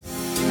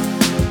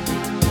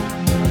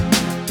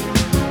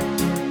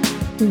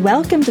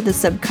Welcome to the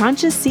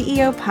Subconscious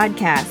CEO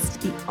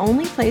Podcast, the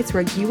only place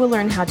where you will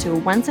learn how to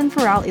once and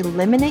for all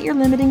eliminate your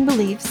limiting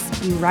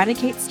beliefs,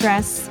 eradicate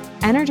stress,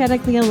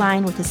 energetically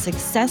align with the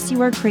success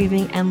you are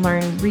craving, and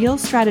learn real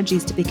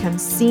strategies to become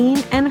seen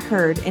and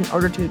heard in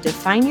order to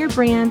define your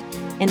brand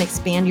and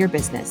expand your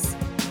business.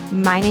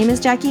 My name is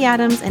Jackie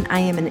Adams, and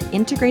I am an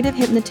integrative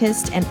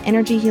hypnotist and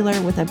energy healer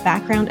with a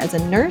background as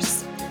a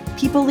nurse,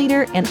 people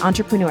leader, and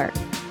entrepreneur.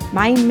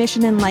 My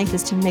mission in life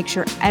is to make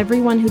sure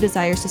everyone who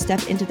desires to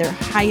step into their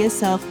highest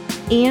self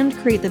and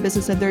create the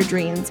business of their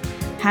dreams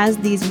has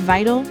these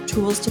vital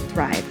tools to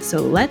thrive.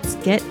 So let's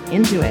get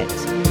into it.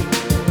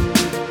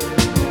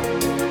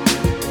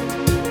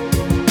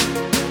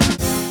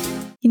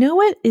 You know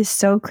what is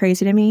so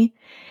crazy to me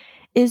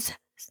is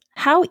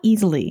how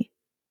easily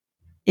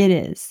it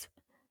is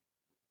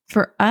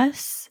for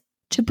us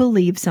to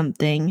believe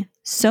something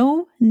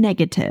so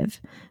negative,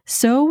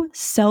 so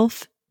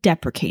self-deprecating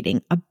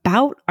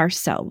about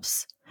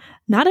ourselves,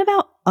 not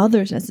about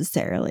others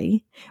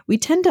necessarily. We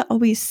tend to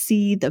always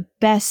see the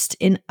best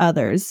in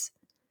others,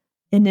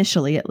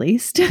 initially at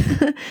least,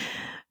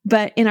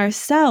 but in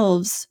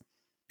ourselves,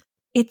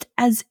 it's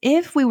as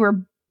if we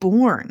were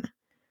born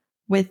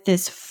with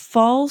this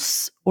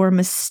false or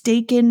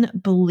mistaken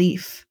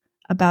belief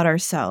about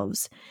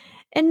ourselves.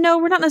 And no,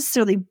 we're not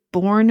necessarily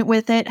born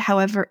with it.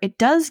 However, it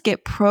does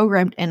get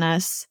programmed in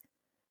us.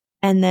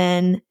 And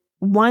then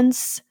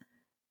once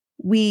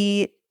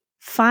we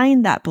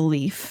find that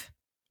belief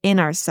in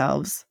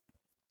ourselves,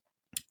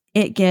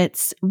 it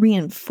gets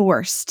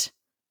reinforced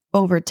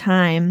over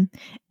time,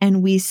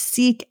 and we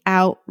seek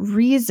out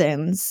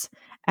reasons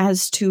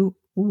as to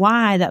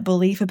why that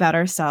belief about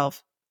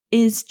ourselves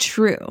is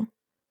true.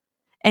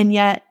 And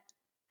yet,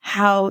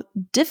 how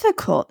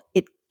difficult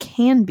it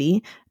can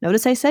be,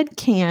 notice I said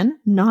can,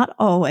 not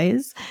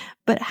always,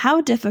 but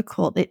how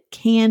difficult it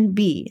can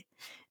be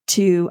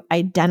to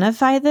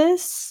identify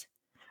this,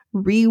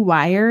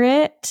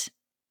 rewire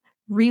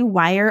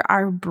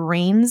our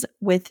brains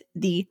with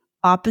the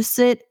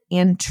opposite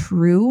and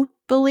true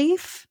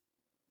belief,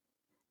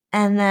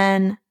 and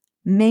then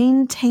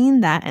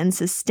maintain that and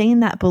sustain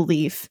that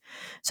belief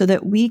so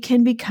that we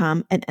can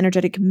become an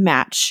energetic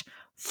match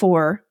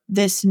for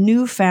this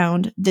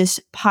newfound, this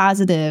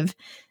positive,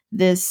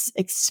 this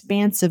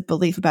expansive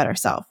belief about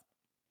ourselves.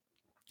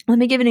 Let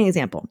me give you an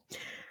example.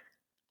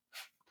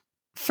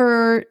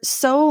 For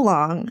so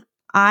long,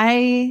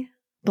 I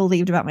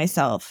believed about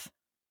myself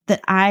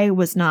that I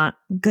was not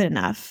good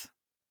enough,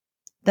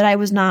 that I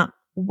was not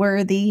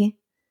worthy,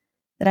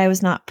 that I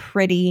was not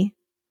pretty,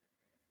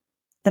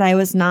 that I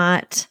was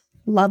not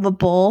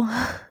lovable.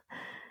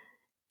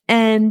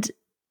 And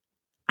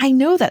I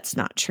know that's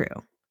not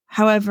true.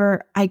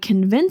 However, I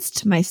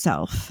convinced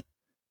myself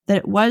that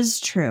it was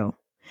true.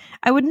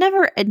 I would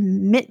never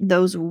admit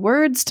those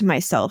words to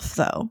myself,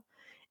 though.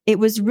 It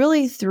was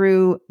really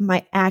through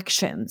my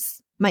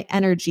actions, my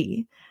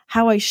energy,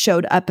 how I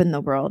showed up in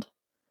the world,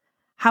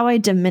 how I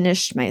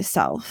diminished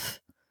myself,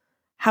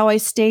 how I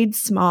stayed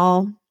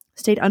small,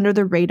 stayed under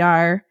the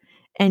radar,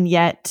 and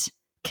yet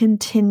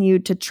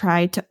continued to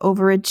try to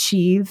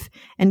overachieve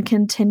and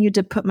continued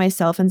to put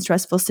myself in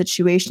stressful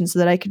situations so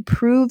that I could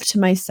prove to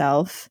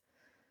myself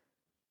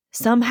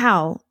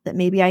somehow that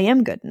maybe I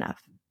am good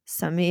enough.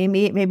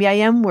 Maybe I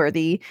am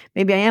worthy,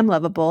 maybe I am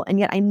lovable, and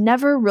yet I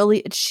never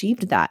really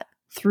achieved that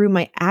through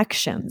my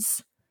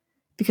actions,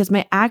 because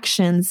my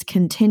actions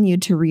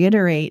continued to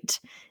reiterate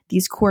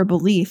these core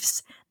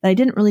beliefs that I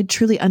didn't really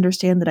truly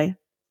understand that I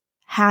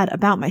had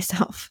about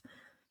myself.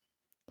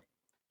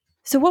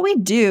 So what we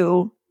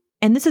do,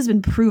 and this has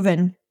been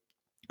proven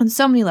on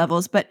so many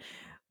levels, but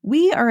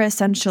we are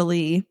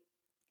essentially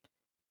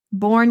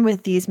born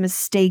with these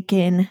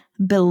mistaken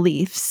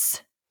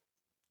beliefs.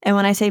 And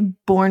when I say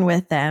born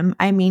with them,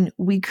 I mean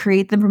we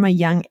create them from a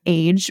young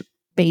age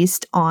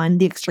based on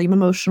the extreme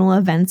emotional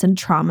events and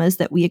traumas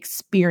that we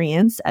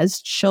experience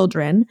as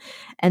children.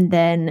 And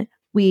then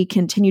we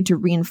continue to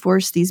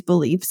reinforce these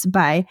beliefs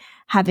by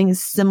having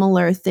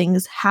similar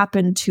things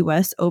happen to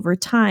us over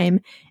time.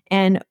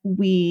 And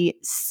we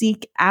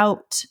seek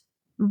out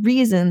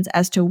reasons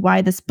as to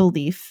why this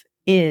belief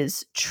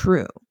is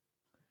true.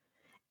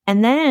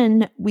 And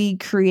then we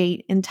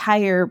create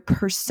entire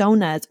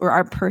personas or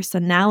our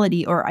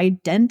personality or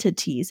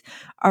identities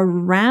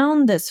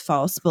around this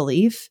false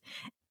belief.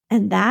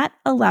 And that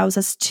allows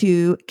us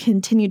to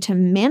continue to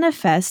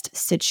manifest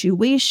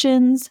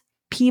situations,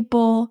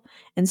 people,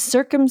 and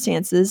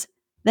circumstances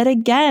that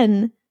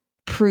again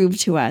prove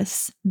to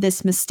us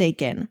this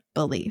mistaken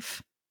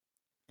belief.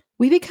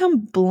 We become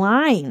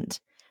blind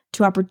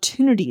to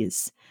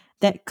opportunities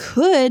that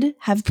could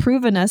have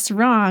proven us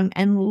wrong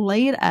and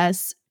laid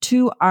us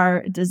to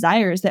our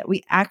desires that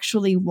we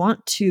actually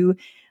want to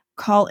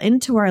call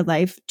into our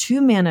life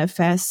to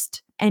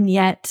manifest. And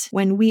yet,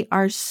 when we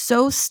are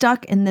so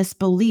stuck in this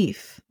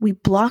belief, we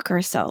block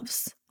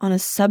ourselves on a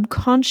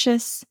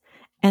subconscious,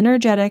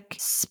 energetic,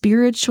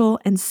 spiritual,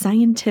 and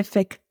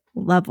scientific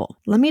level.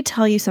 Let me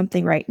tell you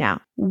something right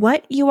now.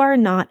 What you are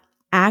not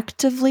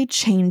actively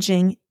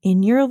changing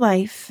in your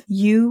life,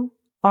 you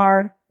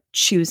are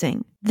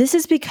choosing. This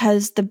is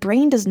because the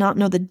brain does not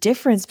know the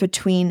difference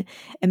between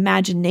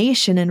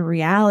imagination and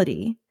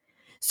reality.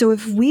 So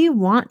if we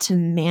want to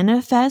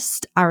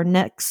manifest our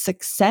next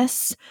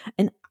success,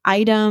 an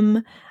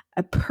item,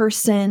 a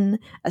person,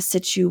 a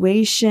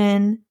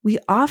situation, we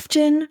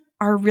often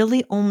are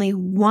really only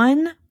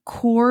one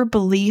core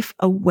belief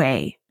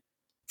away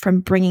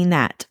from bringing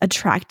that,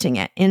 attracting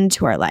it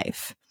into our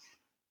life.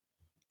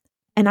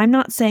 And I'm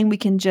not saying we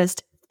can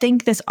just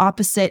think this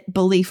opposite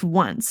belief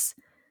once.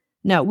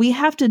 No, we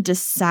have to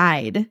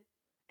decide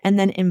and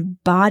then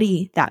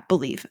embody that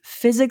belief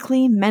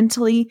physically,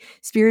 mentally,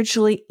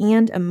 spiritually,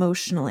 and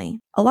emotionally.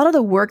 A lot of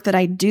the work that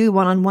I do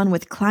one-on-one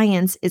with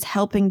clients is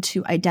helping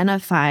to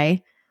identify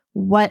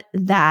what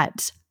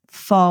that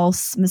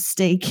false,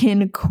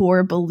 mistaken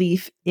core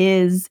belief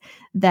is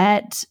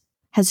that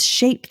has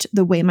shaped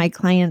the way my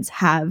clients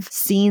have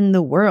seen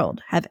the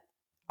world, have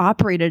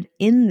operated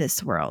in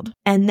this world.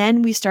 And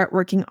then we start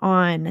working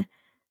on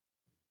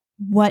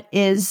what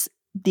is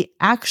the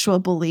actual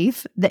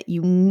belief that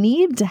you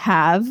need to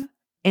have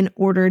in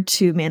order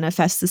to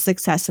manifest the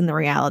success and the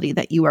reality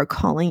that you are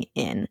calling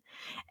in.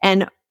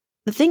 And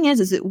the thing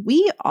is that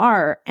we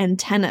are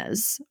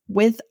antennas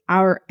with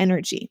our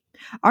energy.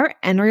 Our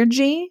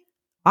energy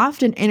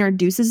often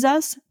introduces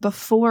us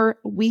before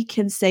we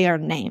can say our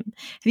name.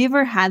 Have you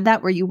ever had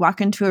that where you walk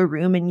into a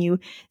room and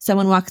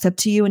someone walks up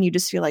to you and you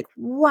just feel like,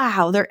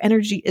 wow, their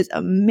energy is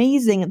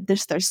amazing.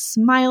 Their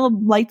smile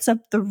lights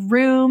up the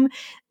room.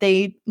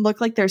 They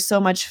look like they're so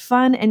much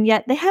fun, and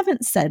yet they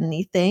haven't said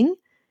anything.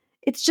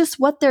 It's just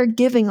what they're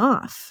giving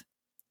off.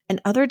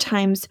 And other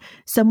times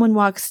someone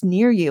walks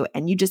near you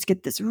and you just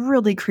get this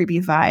really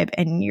creepy vibe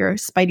and your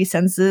spidey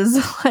senses,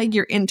 like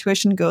your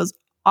intuition goes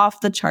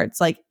off the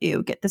charts, like,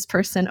 ew, get this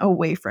person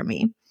away from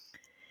me.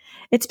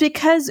 It's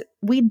because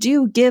we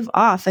do give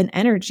off an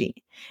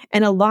energy.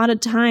 And a lot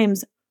of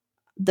times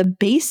the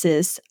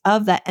basis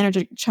of that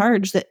energetic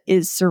charge that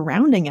is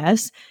surrounding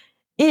us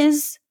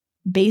is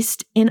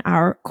based in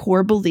our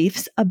core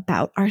beliefs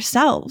about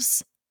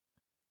ourselves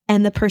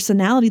and the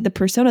personality, the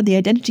persona, the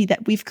identity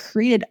that we've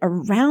created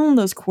around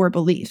those core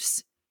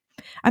beliefs.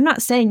 I'm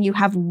not saying you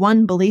have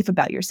one belief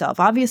about yourself.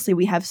 Obviously,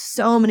 we have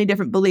so many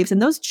different beliefs,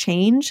 and those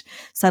change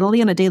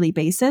subtly on a daily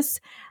basis.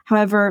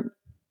 However,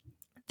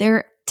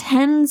 there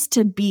tends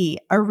to be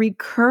a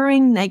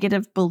recurring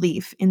negative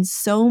belief in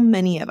so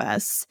many of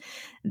us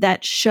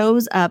that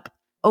shows up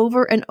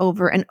over and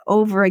over and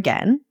over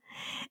again.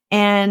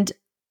 And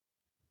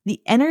the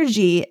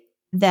energy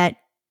that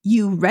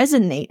you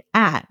resonate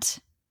at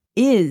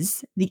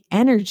is the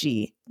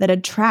energy that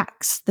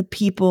attracts the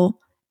people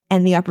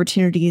and the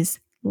opportunities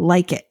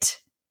like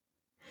it.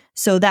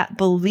 So that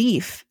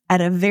belief at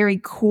a very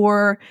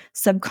core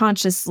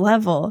subconscious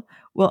level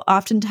will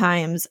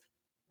oftentimes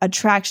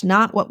attract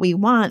not what we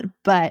want,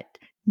 but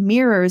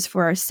mirrors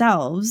for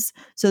ourselves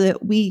so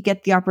that we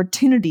get the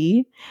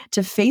opportunity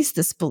to face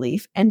this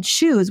belief and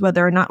choose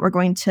whether or not we're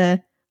going to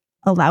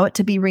allow it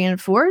to be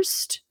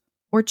reinforced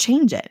or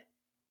change it.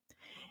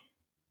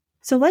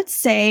 So let's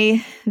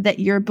say that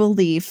your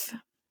belief,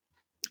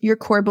 your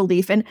core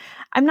belief, and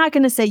I'm not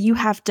going to say you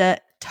have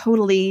to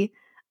totally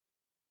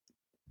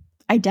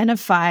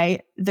identify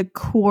the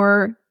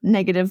core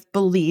negative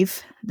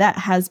belief that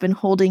has been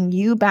holding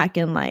you back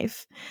in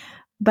life.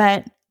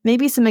 But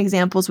maybe some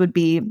examples would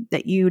be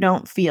that you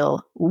don't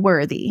feel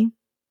worthy,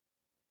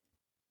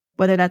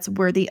 whether that's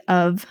worthy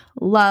of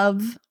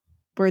love,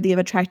 worthy of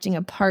attracting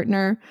a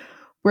partner,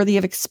 worthy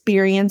of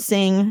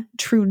experiencing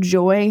true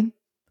joy,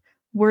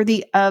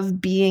 worthy of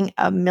being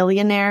a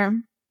millionaire.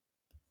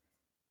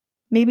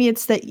 Maybe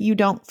it's that you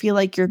don't feel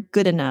like you're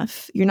good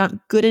enough. You're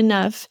not good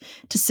enough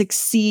to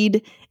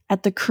succeed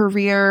at the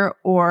career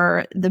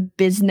or the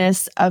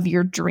business of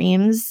your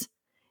dreams.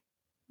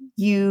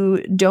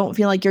 You don't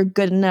feel like you're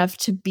good enough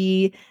to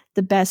be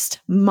the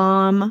best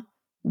mom,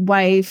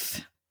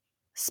 wife,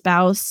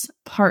 spouse,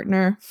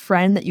 partner,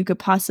 friend that you could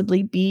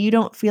possibly be. You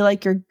don't feel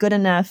like you're good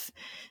enough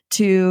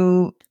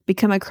to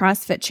become a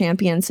CrossFit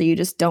champion, so you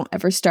just don't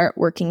ever start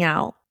working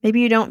out.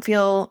 Maybe you don't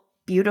feel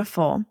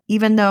beautiful,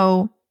 even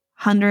though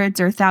hundreds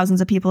or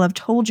thousands of people have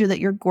told you that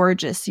you're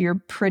gorgeous,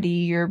 you're pretty,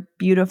 you're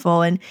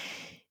beautiful, and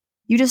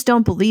you just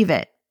don't believe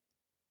it.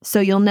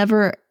 So you'll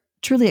never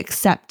truly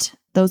accept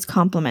those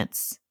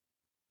compliments.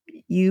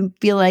 You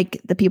feel like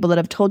the people that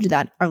have told you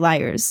that are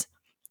liars,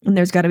 and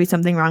there's got to be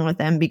something wrong with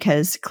them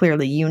because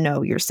clearly you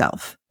know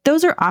yourself.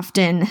 Those are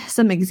often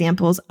some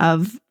examples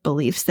of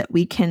beliefs that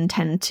we can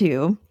tend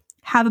to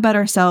have about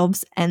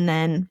ourselves and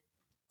then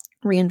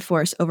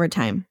reinforce over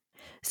time.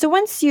 So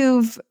once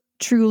you've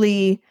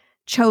truly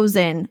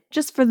chosen,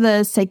 just for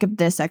the sake of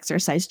this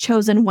exercise,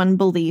 chosen one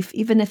belief,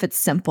 even if it's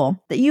simple,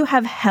 that you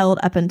have held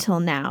up until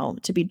now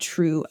to be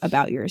true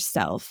about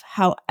yourself.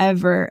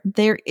 However,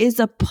 there is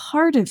a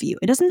part of you,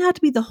 it doesn't have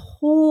to be the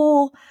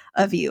whole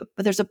of you,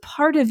 but there's a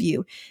part of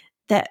you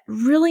that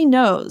really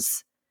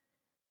knows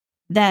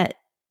that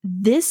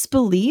this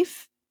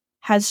belief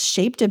has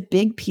shaped a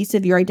big piece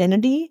of your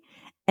identity,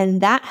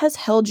 and that has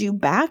held you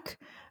back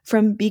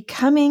from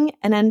becoming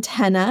an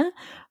antenna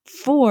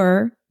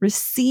for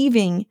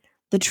receiving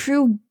the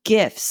true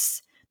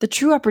gifts, the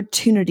true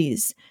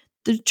opportunities,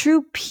 the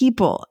true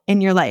people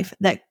in your life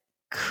that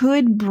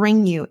could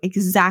bring you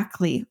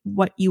exactly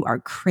what you are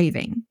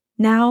craving.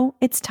 Now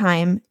it's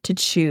time to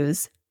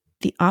choose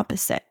the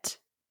opposite.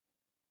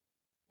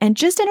 And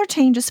just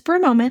entertain just for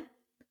a moment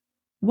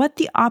what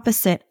the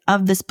opposite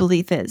of this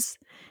belief is.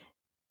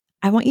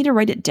 I want you to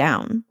write it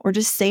down or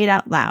just say it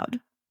out loud.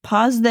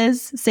 Pause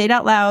this, say it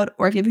out loud,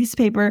 or if you have a piece of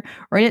paper,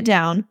 write it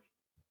down.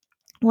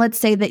 Let's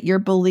say that your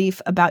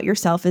belief about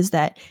yourself is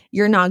that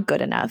you're not good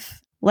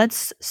enough.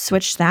 Let's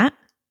switch that,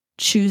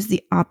 choose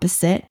the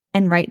opposite,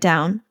 and write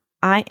down,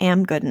 I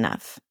am good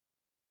enough.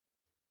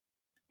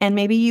 And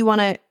maybe you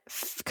want to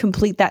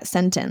complete that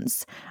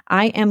sentence.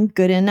 I am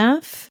good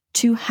enough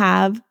to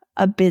have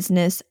a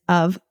business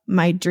of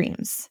my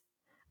dreams.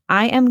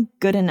 I am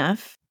good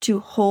enough to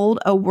hold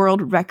a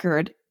world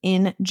record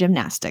in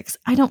gymnastics.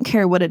 I don't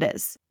care what it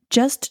is.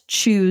 Just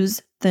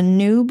choose the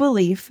new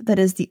belief that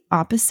is the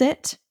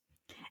opposite.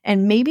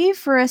 And maybe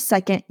for a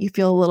second, you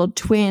feel a little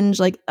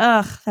twinge, like,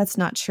 ugh, that's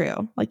not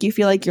true. Like you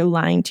feel like you're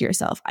lying to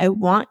yourself. I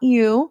want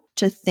you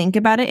to think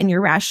about it in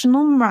your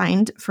rational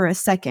mind for a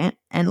second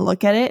and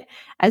look at it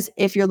as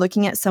if you're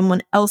looking at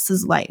someone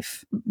else's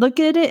life. Look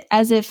at it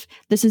as if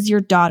this is your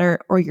daughter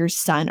or your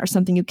son or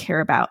something you care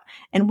about.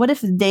 And what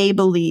if they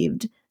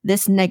believed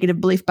this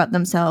negative belief about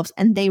themselves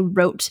and they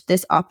wrote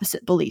this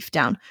opposite belief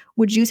down?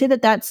 Would you say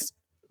that that's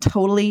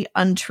totally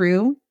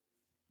untrue?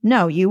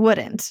 No, you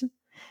wouldn't.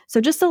 So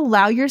just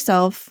allow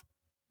yourself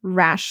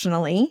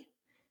rationally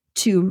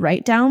to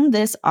write down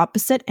this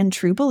opposite and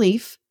true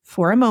belief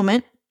for a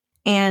moment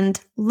and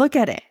look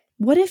at it.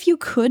 What if you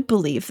could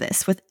believe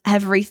this with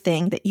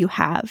everything that you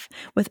have,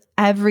 with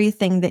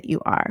everything that you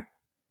are?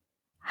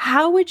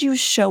 How would you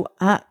show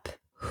up?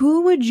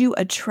 Who would you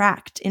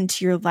attract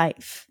into your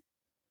life?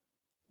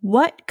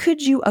 What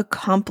could you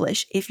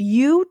accomplish if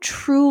you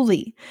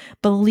truly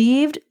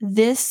believed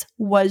this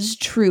was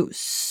true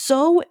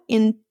so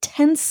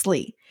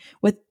intensely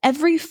with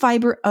every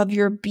fiber of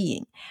your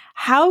being?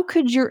 How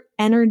could your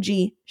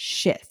energy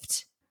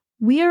shift?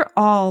 We are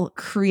all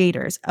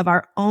creators of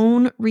our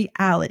own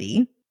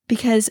reality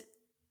because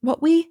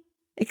what we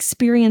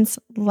experience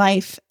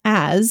life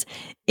as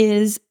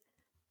is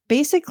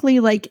basically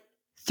like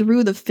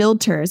through the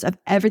filters of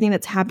everything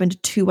that's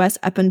happened to us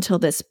up until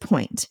this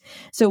point.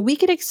 So we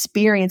could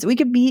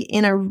be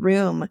in a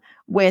room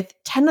with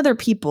 10 other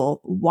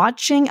people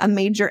watching a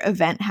major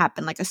event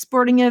happen, like a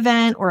sporting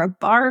event or a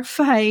bar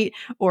fight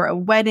or a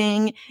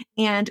wedding,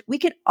 and we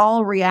could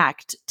all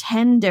react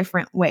 10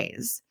 different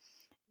ways.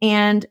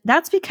 And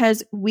that's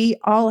because we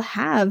all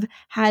have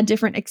had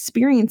different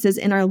experiences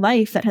in our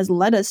life that has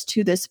led us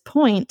to this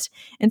point.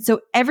 And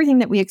so everything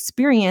that we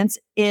experience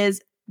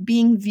is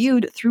being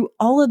viewed through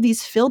all of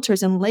these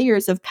filters and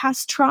layers of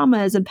past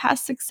traumas and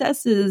past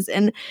successes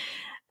and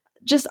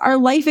just our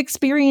life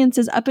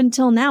experiences up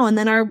until now. And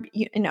then our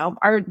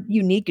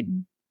unique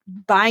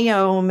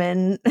biome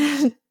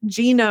and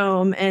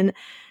genome and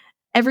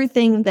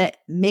everything that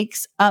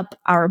makes up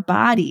our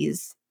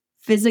bodies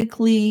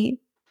physically,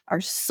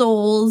 our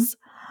souls,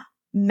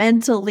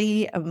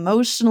 mentally,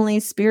 emotionally,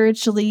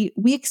 spiritually.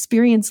 We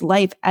experience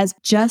life as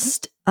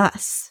just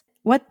us.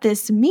 What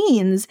this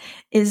means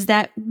is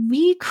that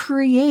we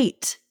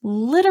create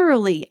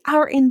literally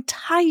our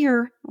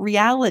entire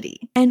reality.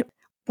 And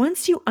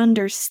once you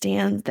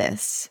understand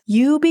this,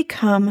 you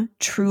become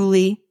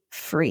truly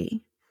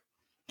free.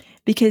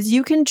 Because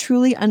you can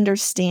truly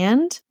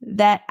understand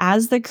that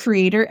as the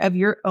creator of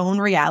your own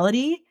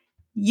reality,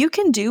 you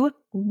can do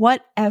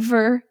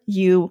whatever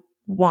you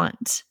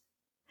want.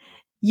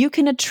 You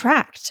can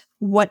attract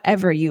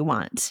whatever you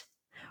want.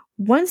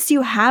 Once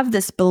you have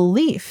this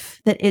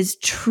belief that is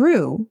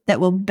true,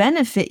 that will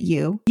benefit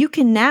you, you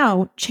can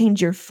now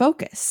change your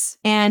focus.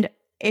 And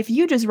if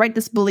you just write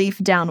this belief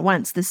down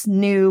once, this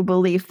new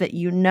belief that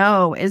you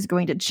know is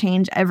going to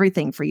change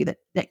everything for you,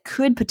 that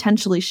could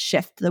potentially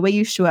shift the way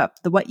you show up,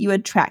 what you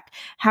attract,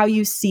 how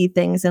you see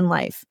things in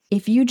life.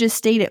 If you just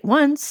state it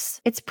once,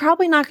 it's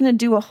probably not going to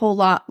do a whole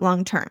lot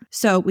long term.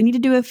 So we need to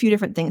do a few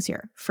different things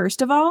here.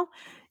 First of all,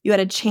 you got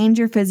to change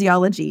your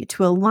physiology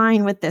to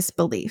align with this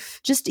belief.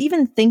 Just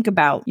even think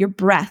about your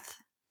breath,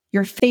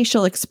 your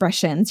facial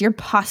expressions, your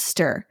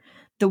posture,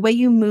 the way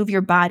you move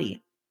your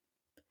body.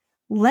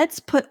 Let's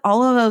put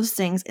all of those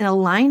things in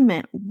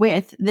alignment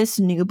with this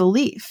new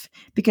belief,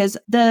 because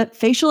the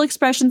facial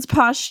expressions,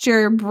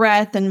 posture,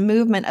 breath, and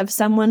movement of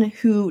someone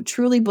who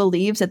truly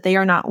believes that they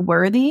are not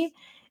worthy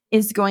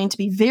is going to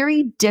be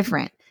very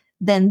different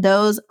than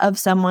those of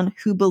someone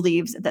who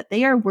believes that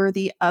they are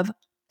worthy of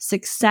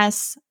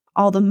success,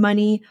 all the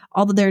money,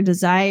 all of their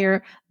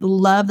desire, the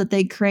love that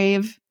they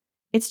crave.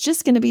 It's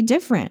just going to be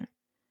different.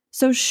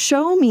 So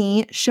show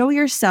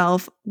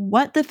yourself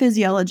what the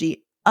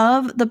physiology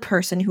of the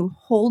person who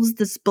holds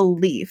this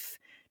belief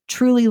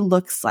truly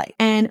looks like.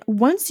 And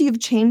once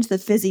you've changed the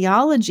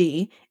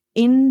physiology,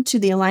 into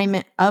the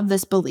alignment of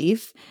this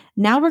belief,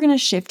 now we're going to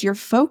shift your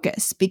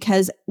focus,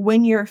 because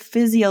when you're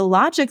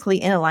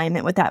physiologically in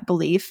alignment with that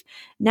belief,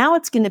 now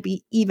it's going to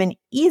be even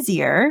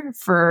easier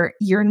for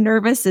your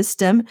nervous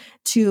system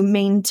to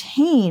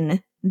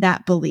maintain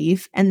that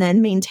belief and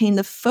then maintain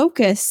the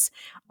focus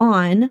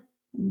on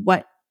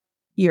what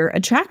you're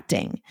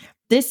attracting.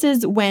 This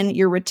is when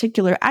your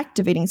reticular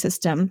activating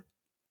system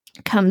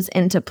comes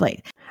into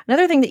play.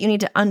 Another thing that you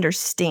need to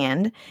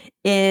understand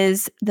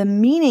is the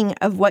meaning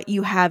of what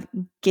you have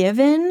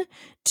given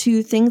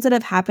to things that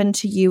have happened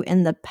to you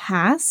in the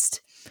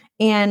past,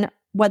 and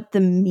what the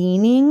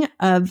meaning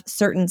of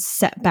certain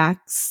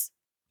setbacks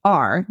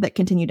are that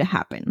continue to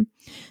happen.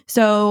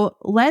 So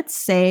let's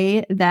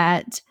say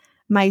that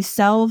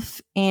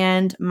myself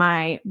and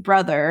my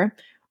brother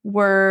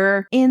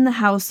were in the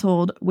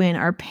household when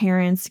our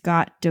parents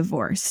got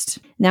divorced.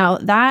 Now,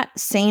 that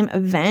same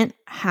event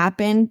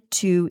happened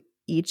to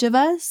each of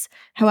us.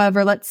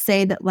 However, let's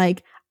say that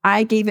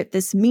I gave it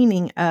this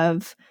meaning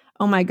of,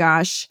 oh my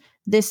gosh,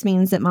 this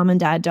means that mom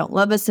and dad don't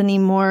love us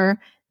anymore.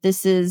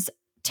 This is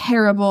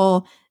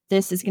terrible.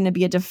 This is going to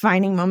be a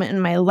defining moment in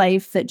my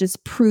life that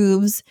just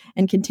proves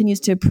and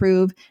continues to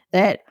prove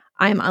that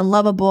I'm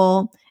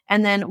unlovable.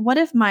 And then what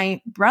if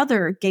my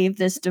brother gave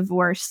this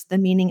divorce the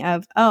meaning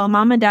of, oh,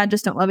 mom and dad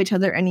just don't love each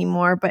other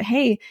anymore. But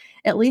hey,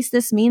 at least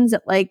this means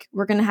that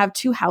we're going to have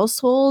 2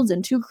 households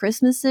and 2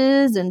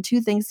 Christmases and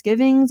 2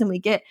 Thanksgivings, and we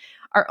get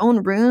our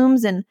own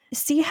rooms. And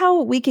see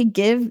how we could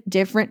give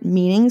different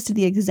meanings to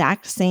the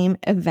exact same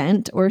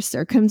event or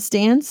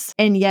circumstance,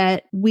 and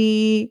yet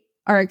we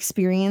are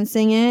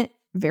experiencing it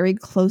very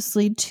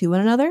closely to one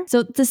another.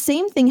 So the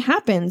same thing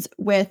happens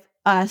with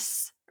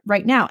us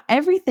right now.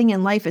 Everything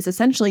in life is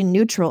essentially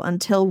neutral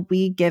until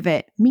we give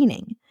it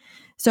meaning.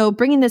 So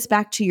bringing this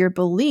back to your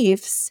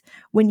beliefs,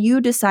 when you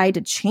decide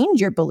to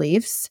change your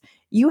beliefs,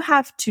 you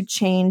have to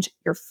change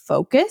your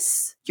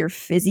focus, your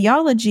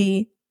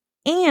physiology,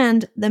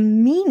 and the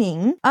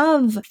meaning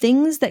of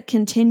things that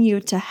continue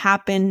to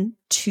happen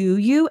to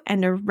you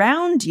and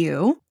around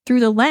you through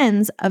the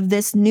lens of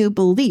this new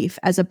belief,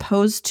 as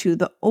opposed to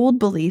the old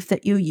belief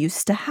that you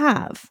used to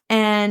have.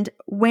 And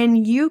when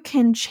you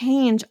can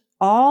change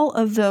all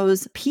of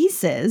those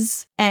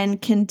pieces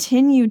and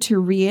continue to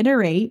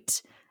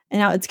reiterate, and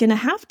now it's going to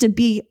have to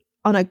be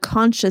on a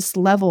conscious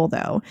level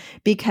though,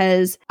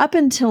 because up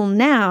until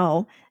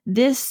now,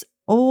 this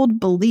old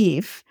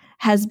belief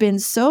has been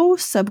so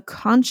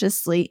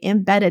subconsciously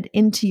embedded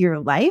into your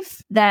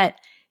life that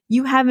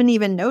you haven't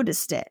even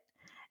noticed it.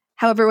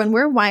 However, when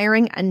we're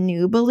wiring a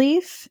new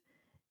belief,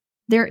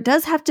 there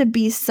does have to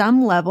be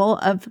some level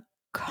of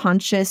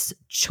conscious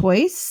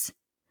choice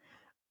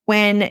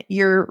when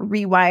you're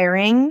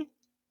rewiring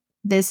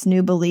this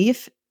new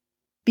belief,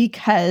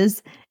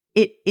 because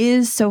it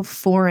is so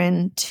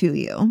foreign to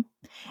you.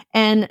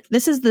 And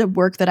this is the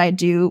work that I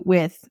do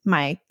with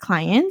my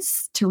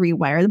clients to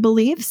rewire the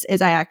beliefs,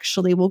 is I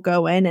actually will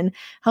go in and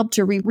help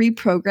to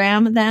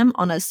reprogram them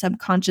on a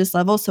subconscious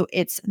level, so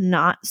it's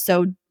not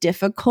so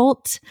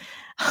difficult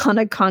on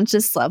a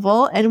conscious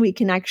level. And we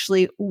can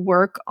actually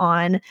work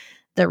on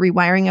the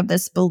rewiring of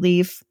this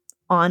belief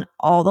on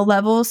all the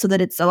levels so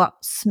that it's a lot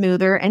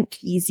smoother and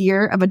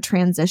easier of a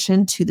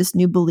transition to this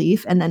new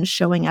belief, and then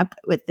showing up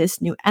with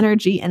this new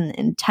energy and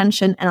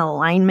intention and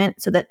alignment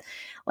so that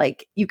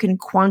you can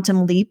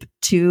quantum leap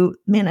to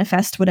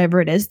manifest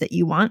whatever it is that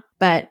you want.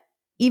 But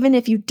even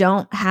if you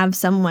don't have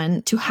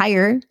someone to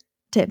hire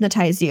to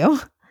hypnotize you,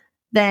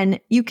 then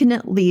you can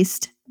at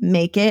least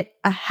make it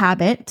a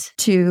habit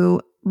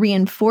to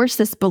reinforce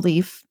this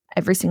belief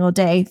every single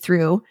day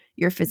through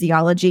your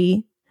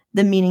physiology,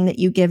 the meaning that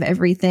you give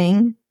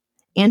everything,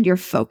 and your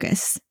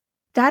focus.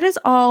 That is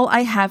all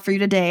I have for you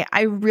today.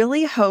 I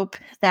really hope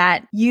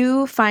that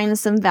you find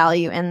some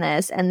value in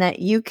this, and that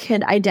you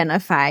could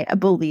identify a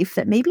belief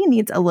that maybe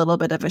needs a little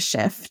bit of a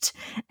shift,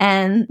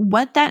 and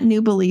what that new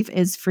belief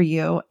is for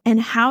you, and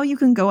how you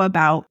can go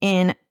about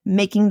in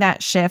making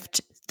that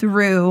shift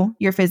through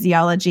your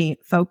physiology,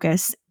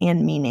 focus,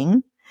 and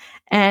meaning.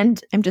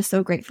 And I'm just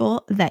so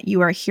grateful that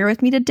you are here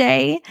with me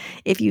today.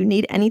 If you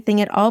need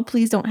anything at all,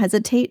 please don't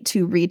hesitate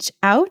to reach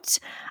out.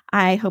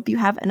 I hope you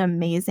have an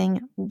amazing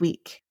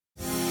week.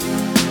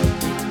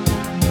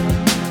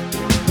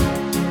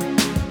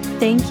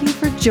 Thank you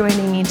for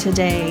joining me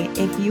today.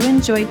 If you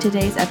enjoyed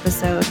today's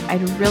episode,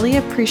 I'd really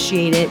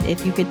appreciate it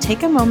if you could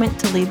take a moment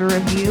to leave a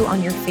review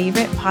on your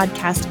favorite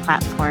podcast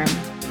platform.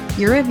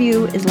 Your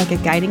review is like a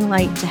guiding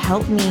light to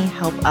help me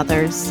help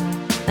others.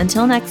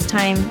 Until next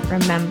time,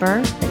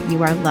 remember that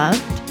you are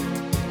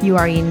loved, you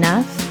are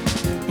enough,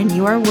 and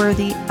you are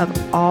worthy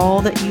of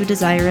all that you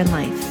desire in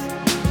life.